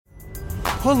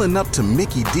Pulling up to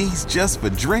Mickey D's just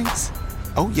for drinks?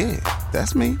 Oh yeah,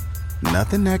 that's me.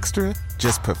 Nothing extra,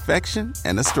 just perfection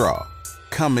and a straw.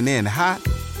 Coming in hot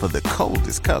for the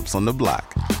coldest cups on the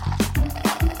block.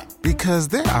 Because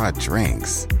there are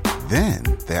drinks. Then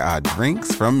there are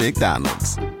drinks from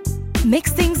McDonald's.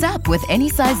 Mix things up with any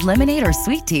size lemonade or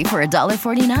sweet tea for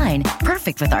 $1.49.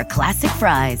 Perfect with our classic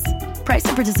fries. Price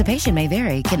and participation may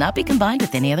vary. Cannot be combined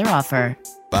with any other offer.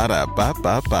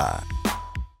 Ba-da-ba-ba-ba.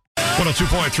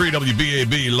 102.3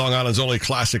 WBAB, Long Island's only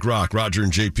classic rock. Roger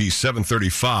and JP,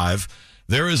 735.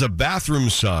 There is a bathroom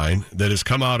sign that has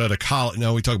come out at a college.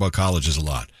 Now, we talk about colleges a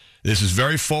lot. This is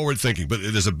very forward-thinking, but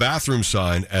there's a bathroom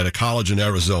sign at a college in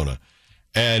Arizona,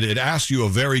 and it asks you a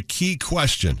very key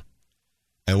question.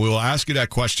 And we will ask you that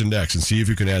question next and see if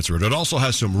you can answer it. It also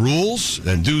has some rules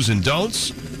and do's and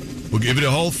don'ts. We'll give you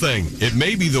the whole thing. It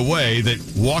may be the way that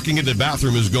walking into the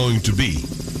bathroom is going to be.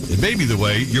 It may be the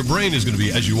way your brain is going to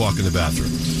be as you walk in the bathroom.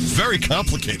 It's very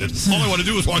complicated. All I want to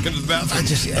do is walk into the bathroom.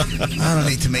 I don't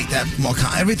need to make that more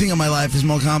everything in my life is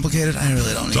more complicated. I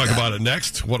really don't need Talk that. about it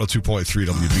next. 102.3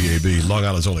 WBAB, Long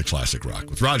Island's only classic rock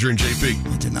with Roger and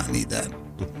JP. I do not need that.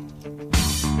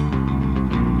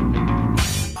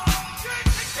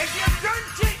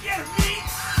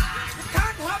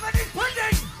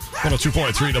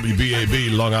 102.3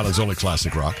 WBAB, Long Island's only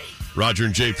classic rock. Roger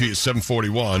and JP is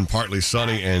 741, partly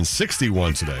sunny and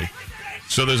 61 today.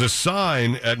 So there's a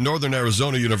sign at Northern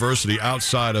Arizona University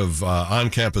outside of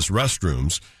on-campus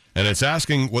restrooms, and it's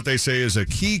asking what they say is a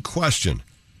key question.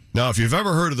 Now, if you've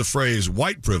ever heard of the phrase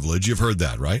white privilege, you've heard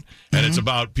that, right? And it's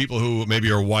about people who maybe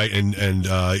are white and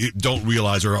don't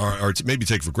realize or maybe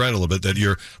take for granted a little bit that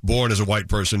you're born as a white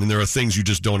person and there are things you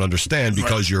just don't understand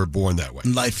because you're born that way.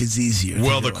 Life is easier.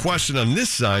 Well, the question on this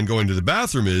sign going to the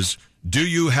bathroom is, do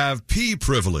you have pee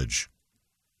privilege?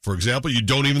 For example, you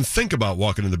don't even think about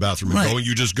walking in the bathroom and going,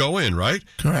 you just go in, right?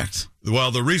 Correct. Well,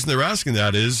 the reason they're asking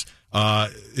that is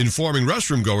informing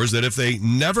restroom goers that if they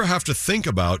never have to think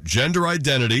about gender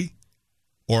identity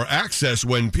or access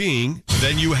when peeing,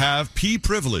 then you have pee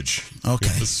privilege. Okay.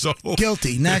 So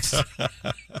guilty. Next.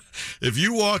 If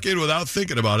you walk in without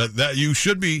thinking about it, that you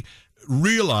should be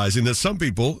realizing that some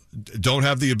people don't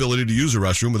have the ability to use a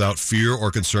restroom without fear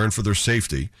or concern for their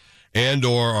safety, and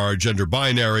or are gender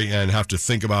binary and have to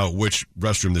think about which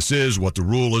restroom this is, what the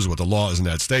rule is, what the law is in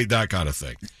that state, that kind of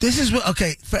thing. This is what,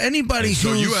 okay, for anybody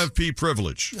so you have pee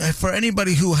privilege. For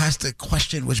anybody who has to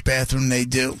question which bathroom they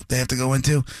have to go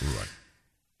into, right.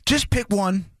 Just pick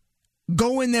one,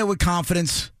 go in there with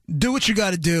confidence, do what you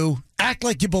got to do, act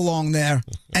like you belong there,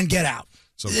 and get out.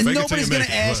 So nobody's going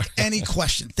to ask any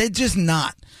questions. They're just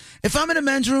not. If I'm in a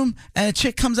men's room and a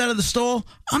chick comes out of the stall,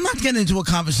 I'm not getting into a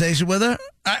conversation with her.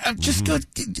 I'm just going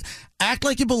to act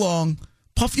like you belong,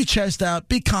 puff your chest out,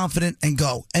 be confident, and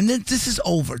go. And then this is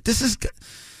over. This is.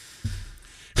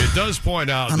 It does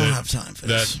point out I don't have time for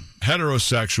this. That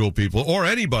heterosexual people or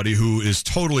anybody who is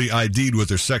totally ID'd with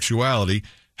their sexuality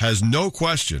has no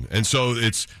question. And so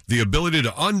it's the ability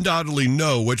to undoubtedly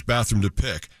know which bathroom to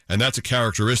pick. And that's a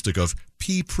characteristic of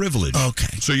pee privilege.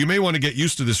 Okay. So you may want to get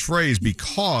used to this phrase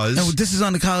because... Now, this is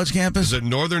on the college campus? It's at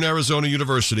Northern Arizona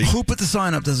University. Who put the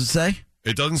sign up, does it say?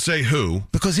 It doesn't say who.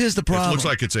 Because here's the problem. It looks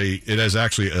like it has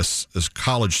actually a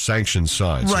college-sanctioned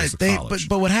sign. Right. So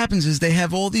but what happens is they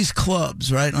have all these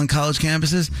clubs, right, on college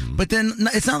campuses. Mm-hmm. But then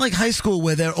it's not like high school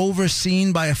where they're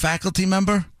overseen by a faculty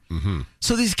member. Mm-hmm.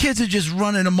 So these kids are just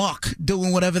running amok,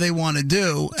 doing whatever they want to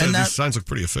do. So and these signs look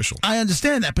pretty official. I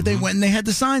understand that, but they went and they had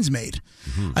the signs made.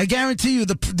 Mm-hmm. I guarantee you,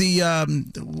 the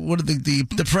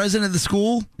president of the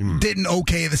school didn't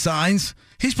okay the signs.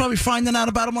 He's probably finding out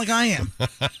about them like I am.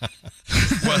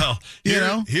 Well,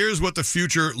 here's what the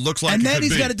future looks like. And then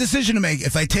he's got a decision to make.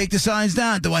 If I take the signs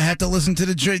down, do I have to listen to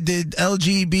the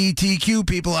LGBTQ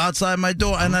people outside my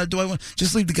door? And do I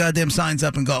just leave the goddamn signs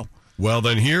up and go? Well,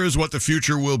 then here's what the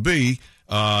future will be.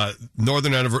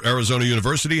 Northern Arizona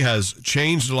University has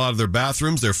changed a lot of their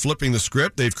bathrooms. They're flipping the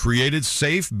script. They've created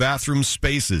safe bathroom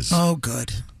spaces. Oh,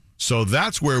 good. So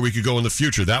that's where we could go in the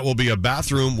future. That will be a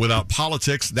bathroom without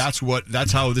politics. That's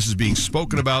how this is being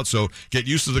spoken about. So get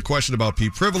used to the question about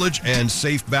pee privilege and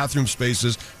safe bathroom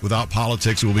spaces without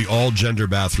politics. It will be all gender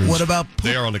bathrooms. What about poop?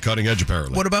 They are on the cutting edge,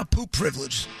 apparently. What about poop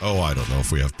privilege? Oh, I don't know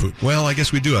if we have poop. Well, I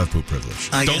guess we do have poop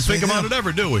privilege. Don't think about it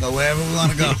ever, do we? Go wherever we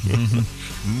want to go.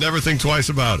 Never think twice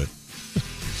about it.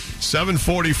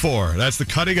 7:44. That's the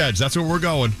cutting edge. That's where we're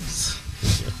going.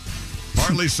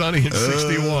 Partly sunny and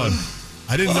 61.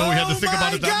 I didn't know we had to think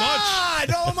about it that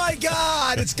much. Oh, my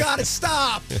God. It's got to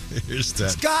stop. Here's that.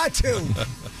 It's got to.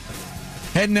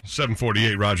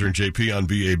 7:48, Roger and JP on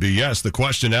BAB. Yes, the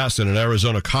question asked in an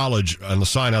Arizona college on the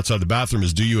sign outside the bathroom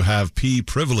is, do you have pee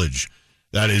privilege?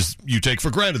 That is, you take for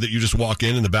granted that you just walk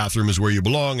in and the bathroom is where you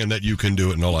belong and that you can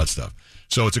do it and all that stuff.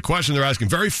 So it's a question they're asking,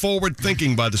 very forward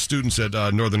thinking by the students at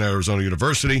Northern Arizona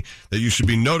University, that you should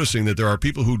be noticing that there are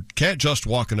people who can't just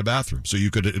walk in a bathroom. So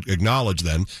you could acknowledge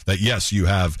then that, yes, you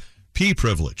have pee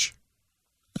privilege.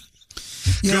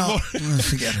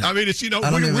 Forget it. I mean, it's,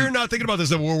 we're not thinking about this.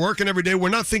 That we're working every day. We're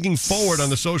not thinking forward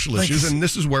on the social issues, and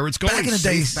this is where it's going. Back in the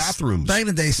day, bathrooms. Back in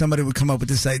the day, somebody would come up with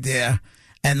this idea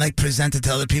and present it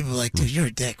to other people. Like, dude, you're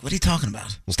a dick. What are you talking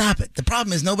about? Stop it. The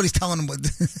problem is nobody's telling them what.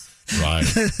 Right.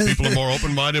 People are more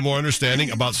open-minded, more understanding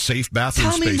about safe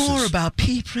bathroom spaces. Tell me more about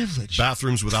pee privilege.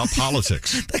 Bathrooms without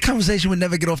politics. That conversation would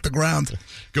never get off the ground.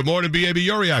 Good morning, BAB.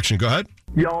 Your reaction. Go ahead.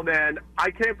 Yo, man,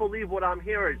 I can't believe what I'm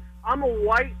hearing. I'm a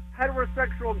white,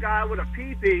 heterosexual guy with a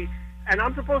pee-pee, and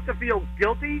I'm supposed to feel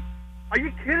guilty? Are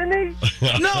you kidding me?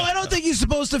 No, I don't think you're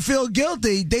supposed to feel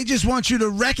guilty. They just want you to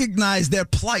recognize their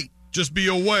plight. Just be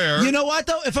aware. You know what,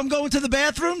 though? If I'm going to the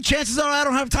bathroom, chances are I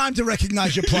don't have time to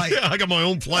recognize your plight. Yeah, I got my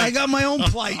own plight. I got my own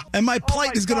plight, and my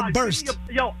plight is going to burst.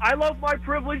 Yo, I love my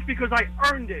privilege because I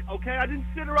earned it, okay? I didn't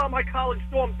sit around my college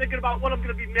dorm thinking about what I'm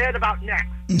going to be mad about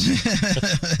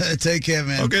next. Take care,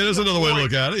 man. Okay, there's another way to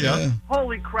look at it, yeah.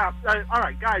 Holy crap. All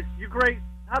right, guys, you're great.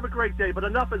 Have a great day, but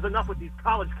enough is enough with these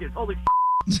college kids. Holy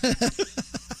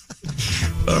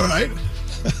All right.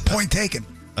 Point taken.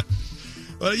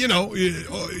 You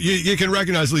can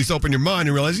recognize, at least open your mind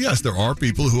and realize, yes, there are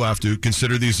people who have to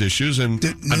consider these issues, and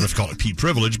I don't know if to call it pee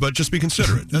privilege, but just be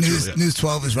considerate. News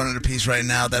 12 is running a piece right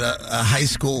now that a high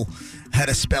school had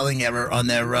a spelling error on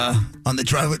their on the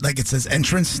driveway, like it says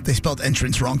entrance. They spelled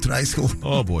entrance wrong to the high school.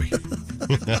 Oh boy.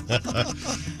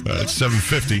 It's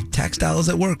 7:50. Tax dollars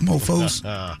at work, mofos.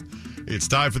 It's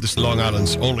time for this Long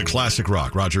Island's only classic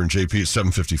rock. Roger and JP at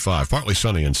 7:55. Partly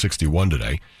sunny and 61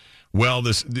 today. Well,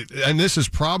 this is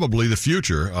probably the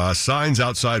future. Signs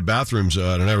outside bathrooms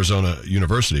at an Arizona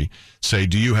university say,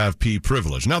 do you have pee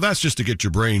privilege? Now, that's just to get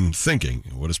your brain thinking.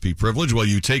 What is pee privilege? Well,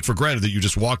 you take for granted that you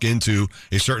just walk into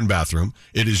a certain bathroom.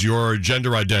 It is your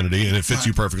gender identity, and it fits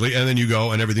you perfectly, and then you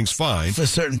go, and everything's fine. For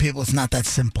certain people, it's not that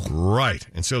simple. Right.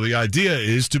 And so the idea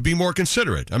is to be more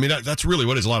considerate. I mean, that's really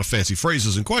what it is. A lot of fancy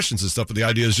phrases and questions and stuff, but the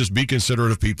idea is just be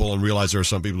considerate of people and realize there are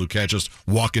some people who can't just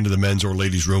walk into the men's or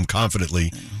ladies' room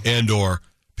confidently and or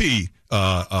pee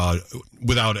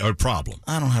without a problem.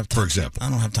 I don't have time. For example. I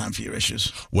don't have time for your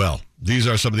issues. Well, these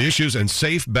are some of the issues, and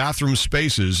safe bathroom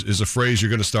spaces is a phrase you're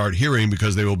going to start hearing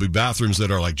because they will be bathrooms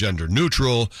that are like gender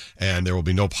neutral, and there will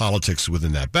be no politics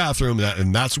within that bathroom,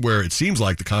 and that's where it seems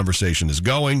like the conversation is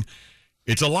going.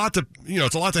 It's a lot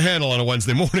to handle on a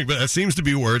Wednesday morning, but that seems to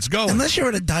be where it's going. Unless you're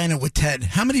at a diner with Ted,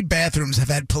 how many bathrooms have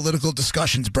had political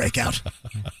discussions break out?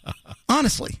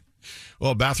 Honestly.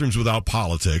 Well, bathrooms without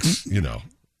politics,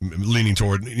 leaning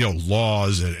toward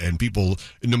laws and people,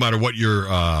 no matter what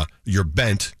your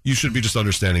bent, you should be just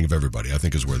understanding of everybody. I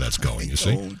think is where that's going. You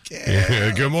see?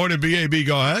 Okay. Good morning, BAB.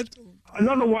 Go ahead.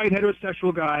 Another white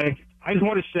heterosexual guy. I just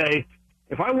want to say,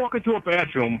 if I walk into a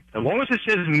bathroom, as long as it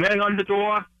says men on the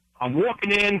door, I'm walking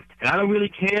in, and I don't really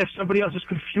care if somebody else is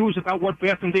confused about what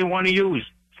bathroom they want to use.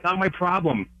 It's not my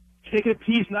problem. Taking a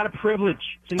pee is not a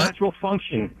privilege. It's a natural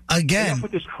function. Again, enough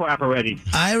with this crap already.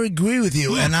 I agree with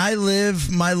you, and I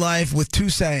live my life with two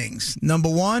sayings. Number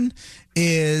one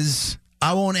is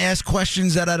I won't ask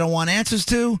questions that I don't want answers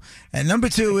to, and number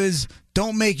two is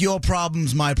don't make your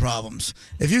problems my problems.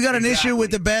 If you got an issue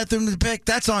with the bathroom to pick,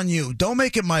 that's on you. Don't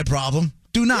make it my problem.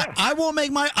 Do not. Yeah.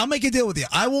 I'll make a deal with you.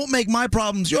 I won't make my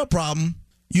problems your problem.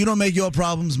 You don't make your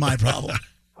problems my problem.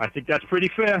 I think that's pretty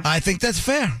fair. I think that's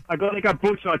fair. I got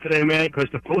boots on today, man, because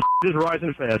the post is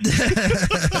rising fast.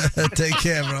 Take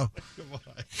care, bro.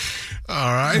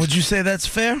 All right. Would you say that's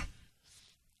fair?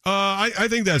 I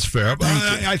think that's fair. But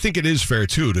I think it is fair,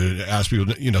 too, to ask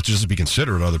people, to just be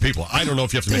considerate of other people. I don't know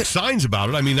if you have to make signs about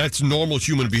it. I mean, that's normal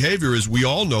human behavior, as we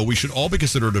all know. We should all be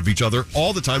considerate of each other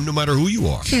all the time, no matter who you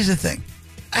are. Here's the thing.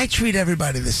 I treat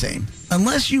everybody the same.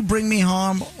 Unless you bring me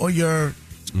harm or you're...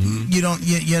 Mm-hmm.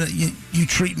 You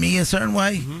treat me a certain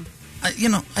way.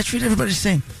 Mm-hmm. I treat everybody the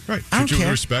same. Right. I don't treat you care.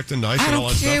 With respect and nice I and all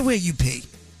that stuff. don't care where you pee.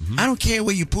 Mm-hmm. I don't care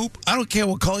where you poop. I don't care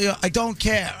what color you are. I don't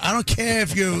care. I don't care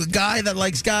if you're a guy that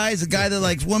likes guys, a guy that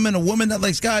likes women, a woman that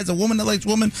likes guys, a woman that likes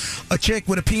women, a chick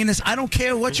with a penis. I don't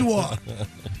care what you are.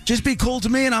 Just be cool to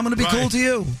me, and I'm going to be cool to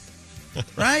you.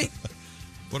 Right?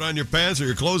 Put on your pants or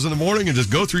your clothes in the morning and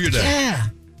just go through your day. Yeah.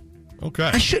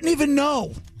 Okay. I shouldn't even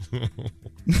know. I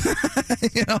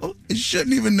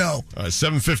shouldn't even know.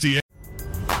 7:58.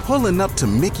 Pulling up to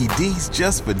Mickey D's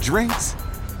just for drinks?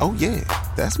 Oh, yeah,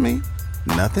 that's me.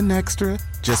 Nothing extra,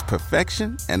 just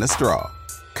perfection and a straw.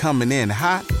 Coming in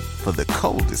hot for the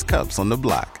coldest cups on the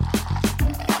block.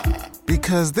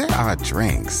 Because there are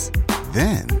drinks.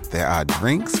 Then there are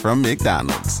drinks from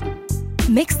McDonald's.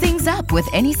 Mix things up with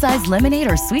any size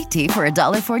lemonade or sweet tea for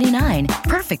 $1.49.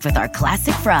 Perfect with our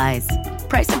classic fries.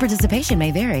 Price and participation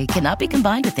may vary. Cannot be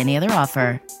combined with any other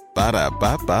offer.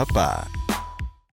 Ba-da-ba-ba-ba.